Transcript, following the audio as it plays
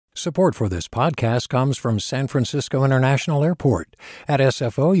Support for this podcast comes from San Francisco International Airport. At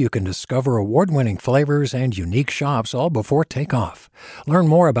SFO, you can discover award-winning flavors and unique shops all before takeoff. Learn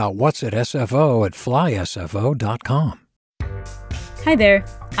more about what's at SFO at flysfo.com. Hi there,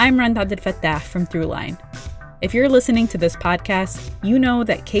 I'm Rand Abdel Fattah from Throughline. If you're listening to this podcast, you know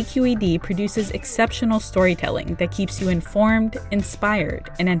that KQED produces exceptional storytelling that keeps you informed, inspired,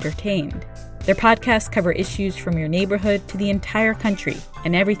 and entertained. Their podcasts cover issues from your neighborhood to the entire country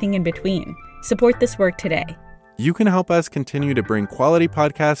and everything in between. Support this work today. You can help us continue to bring quality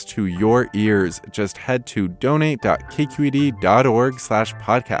podcasts to your ears. Just head to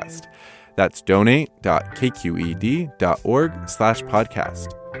donate.kqed.org/podcast. That's donate.kqed.org/podcast.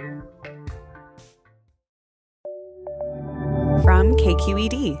 From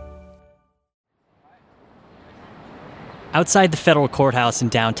KQED. Outside the federal courthouse in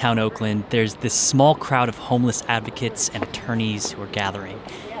downtown Oakland, there's this small crowd of homeless advocates and attorneys who are gathering.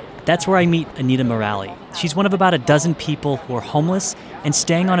 That's where I meet Anita Morale. She's one of about a dozen people who are homeless and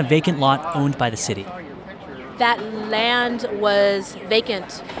staying on a vacant lot owned by the city. That land was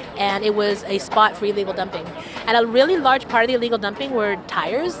vacant, and it was a spot for illegal dumping. And a really large part of the illegal dumping were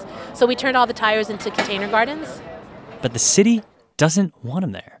tires, so we turned all the tires into container gardens. But the city doesn't want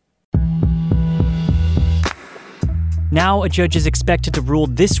them there. Now, a judge is expected to rule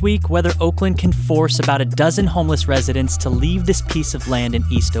this week whether Oakland can force about a dozen homeless residents to leave this piece of land in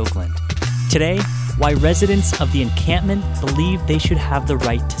East Oakland. Today, why residents of the encampment believe they should have the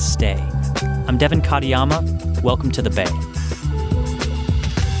right to stay. I'm Devin Katayama. Welcome to the Bay.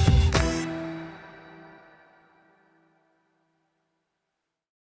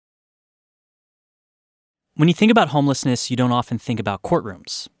 When you think about homelessness, you don't often think about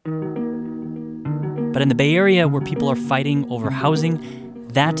courtrooms. But in the Bay Area, where people are fighting over housing,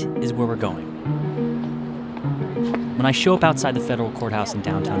 that is where we're going. When I show up outside the federal courthouse in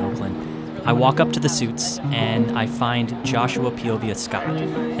downtown Oakland, I walk up to the suits and I find Joshua Piovia Scott,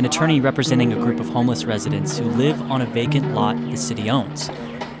 an attorney representing a group of homeless residents who live on a vacant lot the city owns.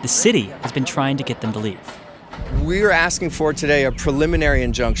 The city has been trying to get them to leave. We are asking for today a preliminary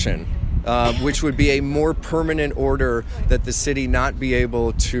injunction, which would be a more permanent order that the city not be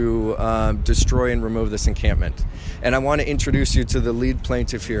able to destroy and remove this encampment. And I want to introduce you to the lead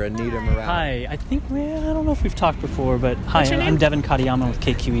plaintiff here, Anita Morale. Hi, I don't know if we've talked before, but hi, I'm Devin Katayama with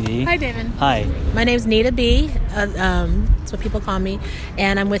KQED. Hi, Devin. Hi. My name's Nita B. That's what people call me.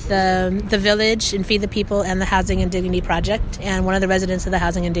 And I'm with the Village and Feed the People and the Housing and Dignity Project, and one of the residents of the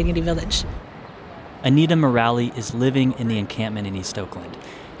Housing and Dignity Village. Anita Morale is living in the encampment in East Oakland.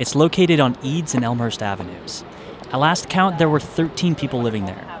 It's located on Eads and Elmhurst Avenues. At last count, there were 13 people living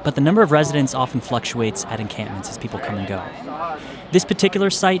there, but the number of residents often fluctuates at encampments as people come and go. This particular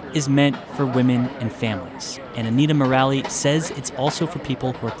site is meant for women and families, and Anita Morale says it's also for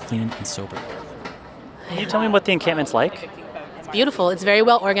people who are clean and sober. Can you tell me what the encampment's like? Beautiful. It's very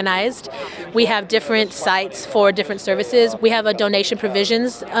well organized. We have different sites for different services. We have a donation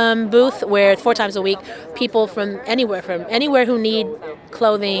provisions booth where 4 times a week people from anywhere who need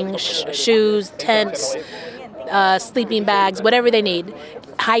clothing, shoes, tents, sleeping bags, whatever they need,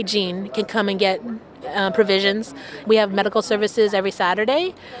 hygiene, can come and get provisions. We have medical services every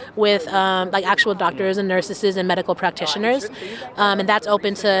Saturday with like actual doctors and nurses and medical practitioners, and that's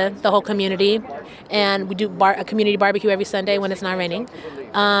open to the whole community. And we do a community barbecue every Sunday when it's not raining.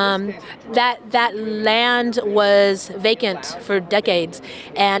 That land was vacant for decades,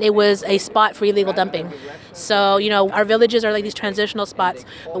 and it was a spot for illegal dumping. So, our villages are like these transitional spots,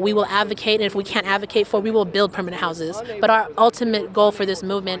 but we will advocate, and if we can't advocate for, we will build permanent houses. But our ultimate goal for this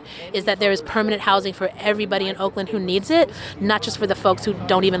movement is that there is permanent housing for everybody in Oakland who needs it, not just for the folks who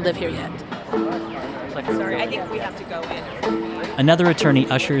don't even live here yet. Sorry, I think we have to go in. Another attorney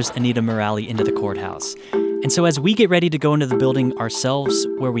ushers Anita Morale into the courthouse. And so as we get ready to go into the building ourselves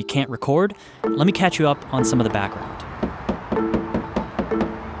where we can't record, let me catch you up on some of the background.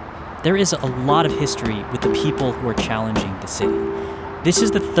 There is a lot of history with the people who are challenging the city. This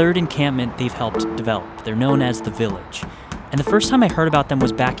is the third encampment they've helped develop. They're known as the Village. And the first time I heard about them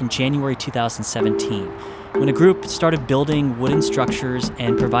was back in January 2017, when a group started building wooden structures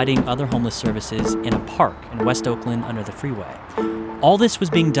and providing other homeless services in a park in West Oakland under the freeway. All this was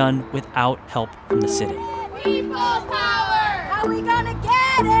being done without help from the city. People power! How we gonna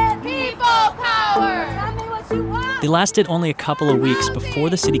get it? People power! Tell me what you want! They lasted only a couple of weeks before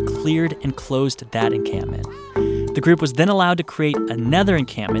the city cleared and closed that encampment. The group was then allowed to create another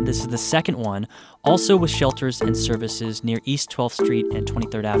encampment, this is the second one, also with shelters and services near East 12th Street and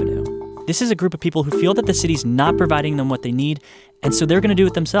 23rd Avenue. This is a group of people who feel that the city's not providing them what they need, and so they're going to do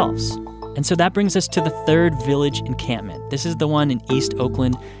it themselves. And so that brings us to the third village encampment. This is the one in East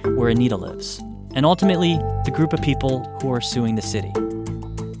Oakland where Anita lives. And ultimately, the group of people who are suing the city.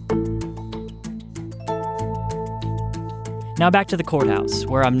 Now back to the courthouse,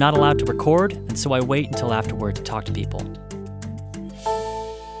 where I'm not allowed to record, and so I wait until afterward to talk to people.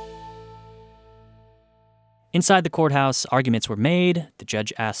 Inside the courthouse, arguments were made, the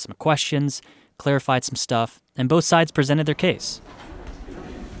judge asked some questions, clarified some stuff, and both sides presented their case.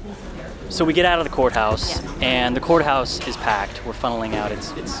 So we get out of the courthouse, and the courthouse is packed. We're funneling out.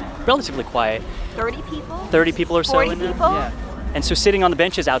 It's relatively quiet. 30 people? 30 people or so 40 in there. people? Yeah. And so sitting on the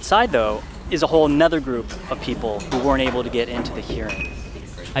benches outside, though, is a whole nother group of people who weren't able to get into the hearing.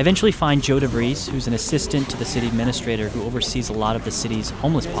 I eventually find Joe DeVries, who's an assistant to the city administrator who oversees a lot of the city's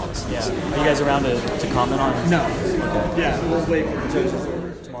homeless policies. Yeah. Are you guys around to comment on it? No. Okay. Yeah, we'll wait for the judge's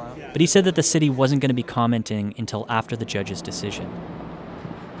order tomorrow. But he said that the city wasn't going to be commenting until after the judge's decision.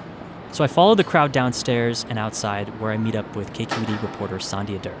 So I follow the crowd downstairs and outside, where I meet up with KQED reporter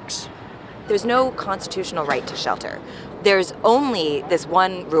Sandhya Dirks. There's no constitutional right to shelter. There's only this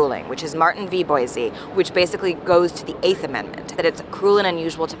one ruling, which is Martin v. Boise, which basically goes to the Eighth Amendment, that it's cruel and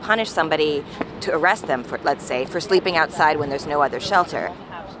unusual to punish somebody, to arrest them, for, let's say, for sleeping outside when there's no other shelter.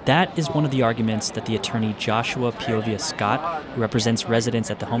 That is one of the arguments that the attorney Joshua Piovia Scott, who represents residents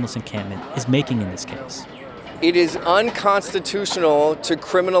at the homeless encampment, is making in this case. It is unconstitutional to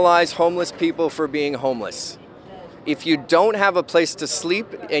criminalize homeless people for being homeless. If you don't have a place to sleep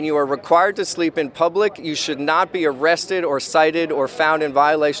and you are required to sleep in public, you should not be arrested or cited or found in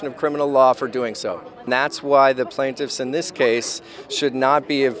violation of criminal law for doing so. And that's why the plaintiffs in this case should not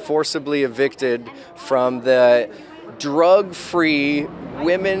be forcibly evicted from the drug-free,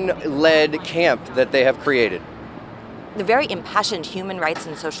 women-led camp that they have created. The very impassioned human rights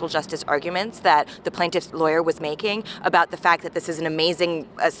and social justice arguments that the plaintiff's lawyer was making about the fact that this is an amazing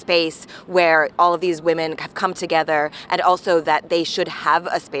space where all of these women have come together, and also that they should have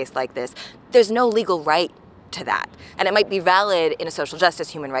a space like this. There's no legal right to that. And it might be valid in a social justice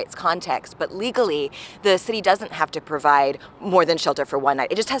human rights context, but legally, the city doesn't have to provide more than shelter for one night.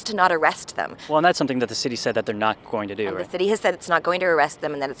 It just has to not arrest them. Well, and that's something that the city said that they're not going to do, and right? The city has said it's not going to arrest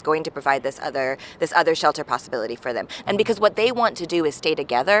them and that it's going to provide this other shelter possibility for them. And because what they want to do is stay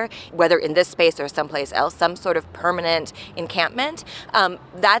together, whether in this space or someplace else, some sort of permanent encampment,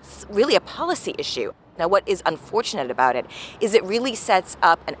 that's really a policy issue. Now, what is unfortunate about it is it really sets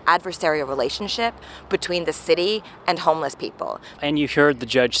up an adversarial relationship between the city and homeless people. And you heard the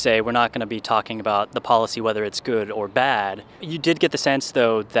judge say we're not going to be talking about the policy, whether it's good or bad. You did get the sense,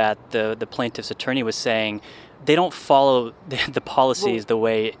 though, that the plaintiff's attorney was saying they don't follow the policies the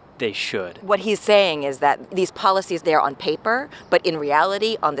way they should. What he's saying is that these policies, they're on paper, but in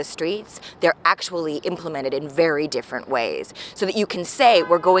reality, on the streets, they're actually implemented in very different ways. So that you can say,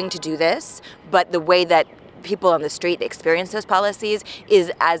 we're going to do this, but the way that people on the street experience those policies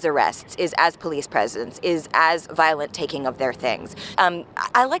is as arrests, is as police presence, is as violent taking of their things.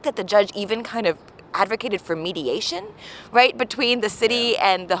 I like that the judge even kind of advocated for mediation, right, between the city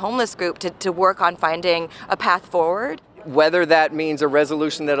and the homeless group to work on finding a path forward. Whether that means a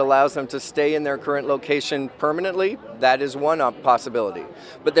resolution that allows them to stay in their current location permanently, that is one possibility.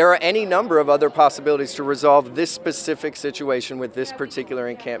 But there are any number of other possibilities to resolve this specific situation with this particular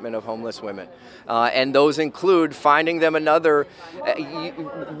encampment of homeless women. And those include finding them another.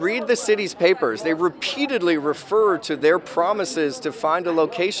 Read the city's papers. They repeatedly refer to their promises to find a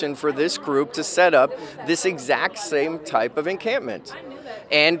location for this group to set up this exact same type of encampment.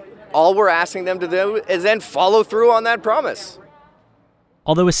 And all we're asking them to do is then follow through on that promise.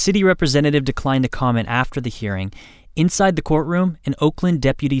 Although a city representative declined to comment after the hearing, inside the courtroom, an Oakland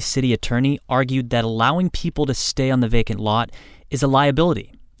deputy city attorney argued that allowing people to stay on the vacant lot is a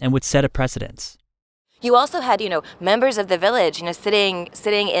liability and would set a precedence. You also had, members of the village, sitting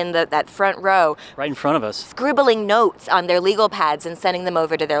in that front row. Right in front of us. Scribbling notes on their legal pads and sending them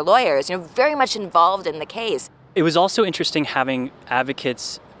over to their lawyers, very much involved in the case. It was also interesting having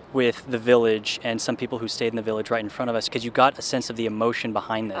advocates with the village and some people who stayed in the village right in front of us, because you got a sense of the emotion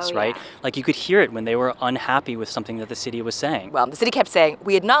behind this, right? Like you could hear it when they were unhappy with something that the city was saying. Well, the city kept saying,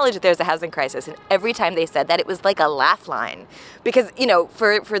 we acknowledge that there's a housing crisis, and every time they said that, it was like a laugh line. Because,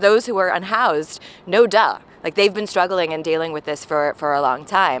 for those who are unhoused, no duh. Like, they've been struggling and dealing with this for a long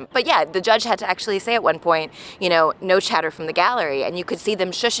time. But yeah, the judge had to actually say at one point, no chatter from the gallery, and you could see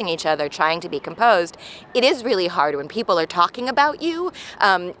them shushing each other, trying to be composed. It is really hard when people are talking about you,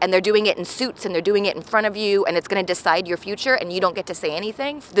 and they're doing it in suits, and they're doing it in front of you, and it's going to decide your future, and you don't get to say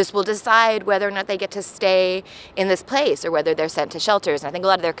anything. This will decide whether or not they get to stay in this place or whether they're sent to shelters. And I think a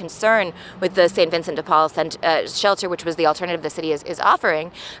lot of their concern with the St. Vincent de Paul shelter, which was the alternative the city is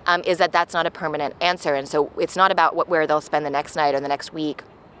offering, is that that's not a permanent answer. And so it's not about where they'll spend the next night or the next week,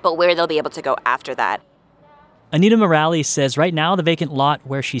 but where they'll be able to go after that. Anita Morales says right now the vacant lot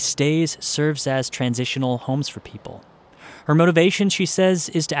where she stays serves as transitional homes for people. Her motivation, she says,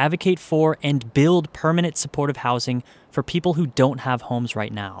 is to advocate for and build permanent supportive housing for people who don't have homes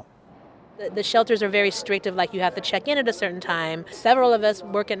right now. The shelters are very strict of you have to check in at a certain time. Several of us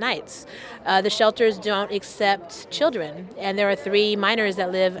work at nights. The shelters don't accept children, and there are 3 minors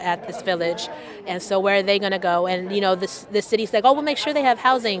that live at this village. And so where are they going to go? And the city's like, oh, we'll make sure they have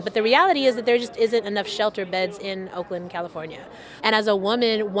housing. But the reality is that there just isn't enough shelter beds in Oakland, California. And as a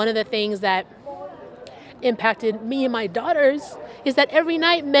woman, one of the things that impacted me and my daughters is that every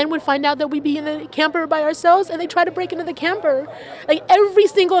night men would find out that we'd be in the camper by ourselves, and they try to break into the camper. Every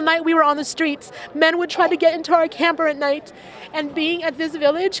single night we were on the streets, men would try to get into our camper at night. And being at this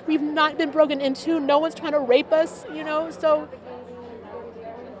village, we've not been broken into. No one's trying to rape us, So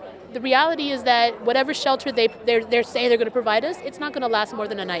the reality is that whatever shelter they're saying they're going to provide us, it's not going to last more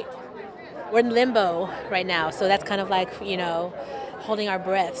than a night. We're in limbo right now, so that's kind of holding our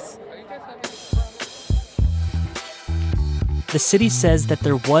breaths. The city says that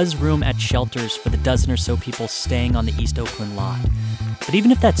there was room at shelters for the dozen or so people staying on the East Oakland lot. But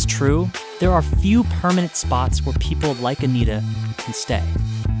even if that's true, there are few permanent spots where people like Anita can stay.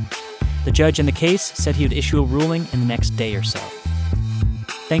 The judge in the case said he would issue a ruling in the next day or so.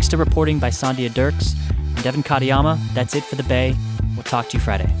 Thanks to reporting by Sandhya Dirks. I'm Devin Katayama. That's it for The Bay. We'll talk to you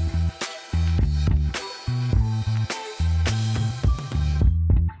Friday.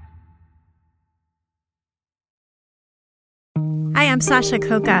 Hi, I'm Sasha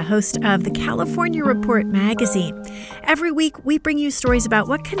Coca, host of the California Report magazine. Every week, we bring you stories about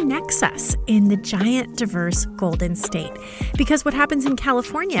what connects us in the giant, diverse Golden State. Because what happens in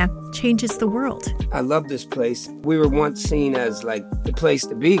California changes the world. I love this place. We were once seen as the place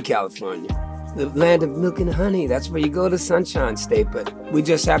to be, California. The land of milk and honey. That's where you go to Sunshine State. But we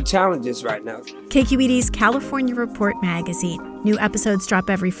just have challenges right now. KQED's California Report magazine. New episodes drop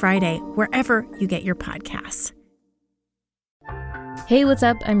every Friday, wherever you get your podcasts. Hey, what's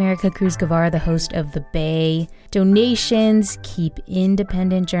up? I'm Erica Cruz Guevara, the host of The Bay. Donations keep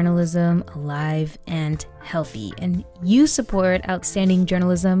independent journalism alive and healthy. And you support outstanding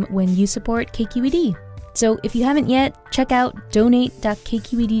journalism when you support KQED. So if you haven't yet, check out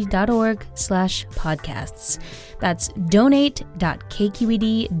donate.kqed.org/podcasts. That's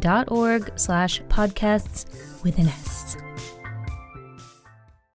donate.kqed.org/podcasts with an S.